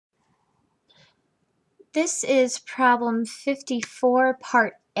This is problem 54,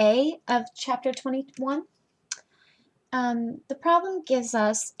 part A of chapter 21. The problem gives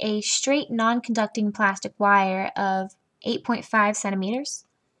us a straight non-conducting plastic wire of 8.5 centimeters,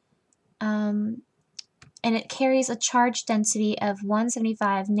 and it carries a charge density of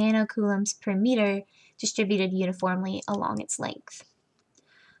 175 nanocoulombs per meter distributed uniformly along its length.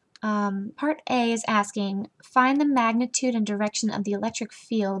 Part A is asking, find the magnitude and direction of the electric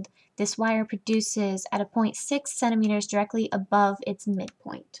field this wire produces at a point 6 centimeters directly above its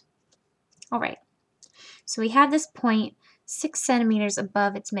midpoint. Alright, so we have this point 6 centimeters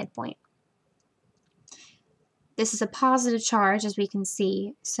above its midpoint. This is a positive charge, as we can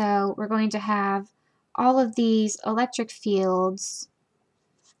see, so we're going to have all of these electric fields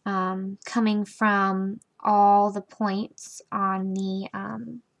coming from all the points on the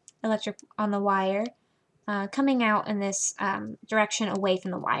on the wire, coming out in this direction away from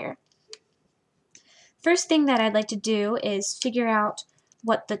the wire. First thing that I'd like to do is figure out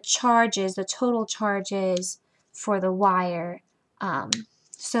what the charge is, the total charge is for the wire.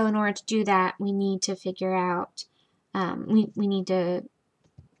 So in order to do that, we need to figure out, we need to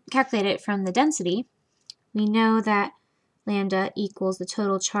calculate it from the density. We know that lambda equals the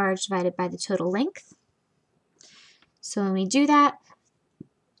total charge divided by the total length. So when we do that,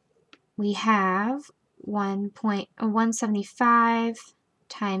 we have 175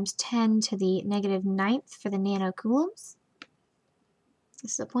 times 10 to the negative 9th for the nanocoulombs.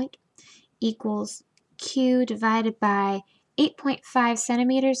 This is a point. Equals Q divided by 8.5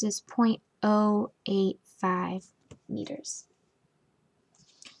 centimeters is 0.085 meters.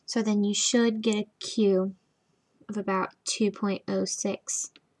 So then you should get a Q of about 2.06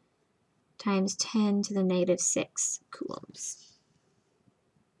 times 10 to the negative 6 coulombs.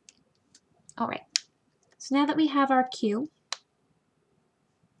 Alright, so now that we have our Q,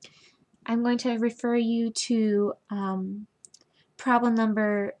 I'm going to refer you to problem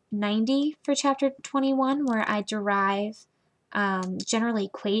number 90 for chapter 21, where I derive general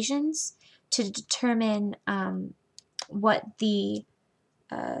equations to determine what the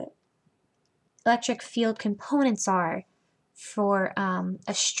electric field components are for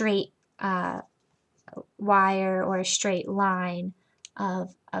a straight wire or a straight line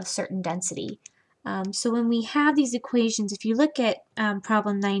of certain density. So when we have these equations, if you look at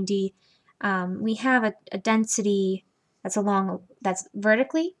problem 90, we have a density that's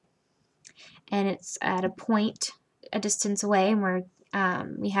vertically, and it's at a point a distance away, and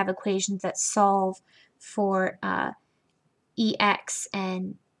we have equations that solve for Ex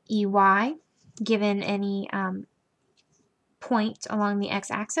and Ey given any point along the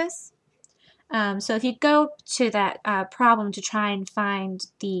x-axis. So if you go to that problem to try and find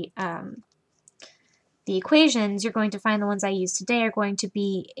the equations, you're going to find the ones I used today are going to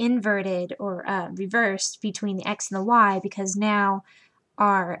be inverted or reversed between the x and the y, because now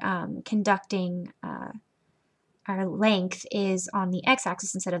our conducting our length is on the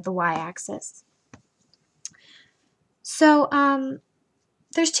x-axis instead of the y-axis. So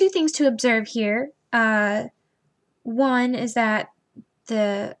there's two things to observe here. One is that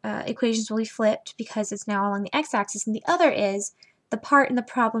the equations will be flipped because it's now along the x-axis, and the other is the part in the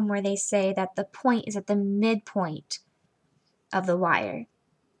problem where they say that the point is at the midpoint of the wire.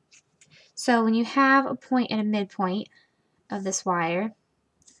 So when you have a point at a midpoint of this wire,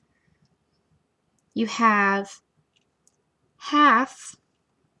 you have half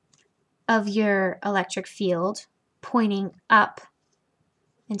of your electric field pointing up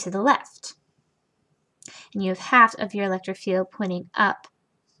and to the left, and you have half of your electric field pointing up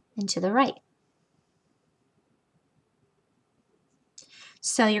and to the right.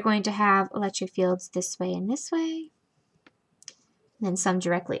 So you're going to have electric fields this way and this way, and then some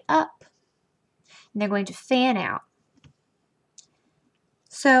directly up, and they're going to fan out.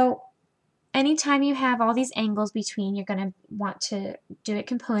 So anytime you have all these angles between, you're going to want to do it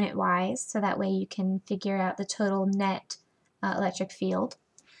component-wise, so that way you can figure out the total net electric field.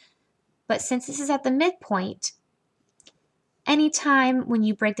 But since this is at the midpoint, anytime when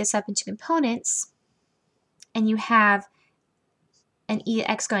you break this up into components and you have an e of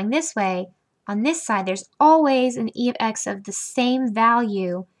x going this way, on this side there's always an e of x of the same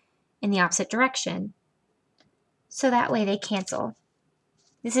value in the opposite direction. So that way they cancel.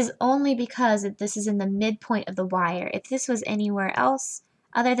 This is only because this is in the midpoint of the wire. If this was anywhere else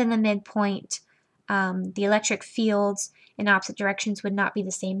other than the midpoint, the electric fields in opposite directions would not be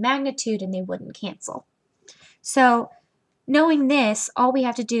the same magnitude and they wouldn't cancel. So knowing this, all we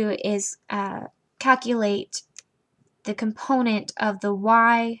have to do is calculate the component of the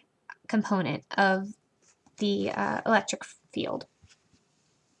y component of the electric field.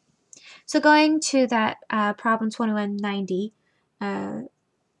 So going to that problem 2190,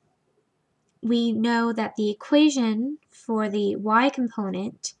 we know that the equation for the y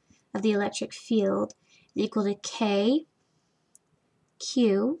component of the electric field is equal to K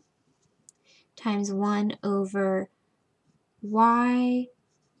Q times 1 over y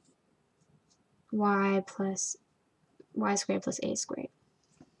plus y squared plus a squared.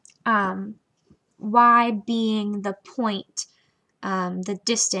 Y being the point, the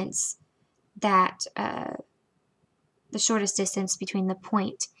distance that the shortest distance between the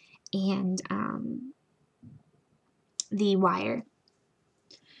point and the wire.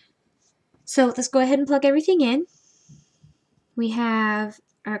 So let's go ahead and plug everything in. We have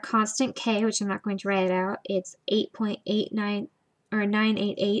our constant K, which I'm not going to write it out. It's 8.89 or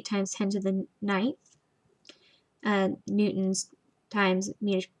 988 times 10 to the 9th newtons times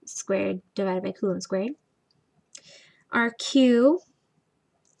meter squared divided by coulomb squared. Our Q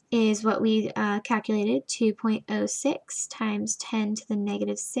is what we calculated, 2.06 times 10 to the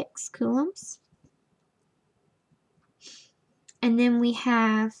negative 6 coulombs. And then we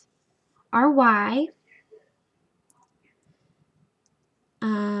have our Y.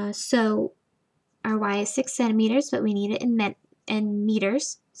 So our Y is 6 centimeters, but we need it in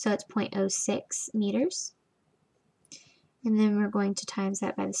meters, so it's 0.06 meters. And then we're going to times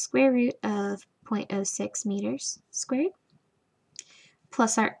that by the square root of 0.06 meters squared,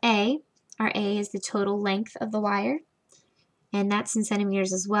 plus our A. Our A is the total length of the wire, and that's in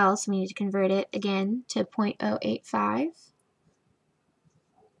centimeters as well, so we need to convert it again to 0.085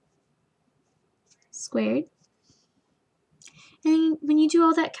 squared. And when you do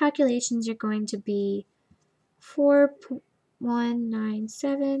all that calculations, you're going to be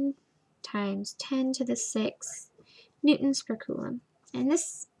 4.197 times 10 to the 6 newtons per coulomb. And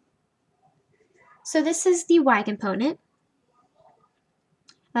this is the Y component.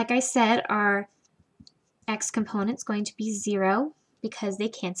 Like I said, our X component is going to be 0 because they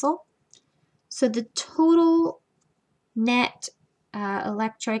cancel. So the total net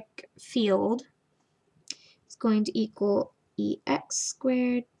electric field is going to equal EX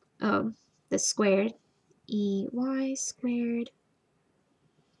squared, the squared, EY squared.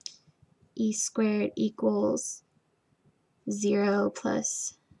 E squared equals 0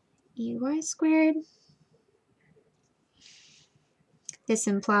 plus EY squared. This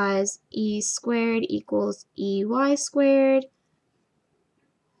implies E squared equals EY squared.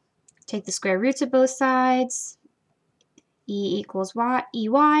 Take the square roots of both sides. E equals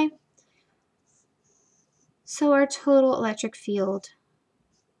EY. So our total electric field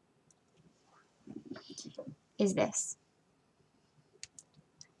is this.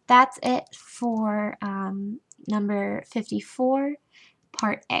 That's it for number 54,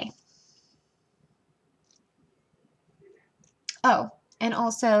 part A. Oh, and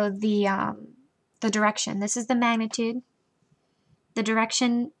also the direction. This is the magnitude. The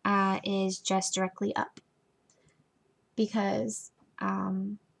direction is just directly up because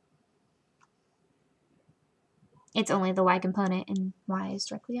it's only the Y component and Y is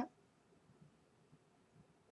directly up.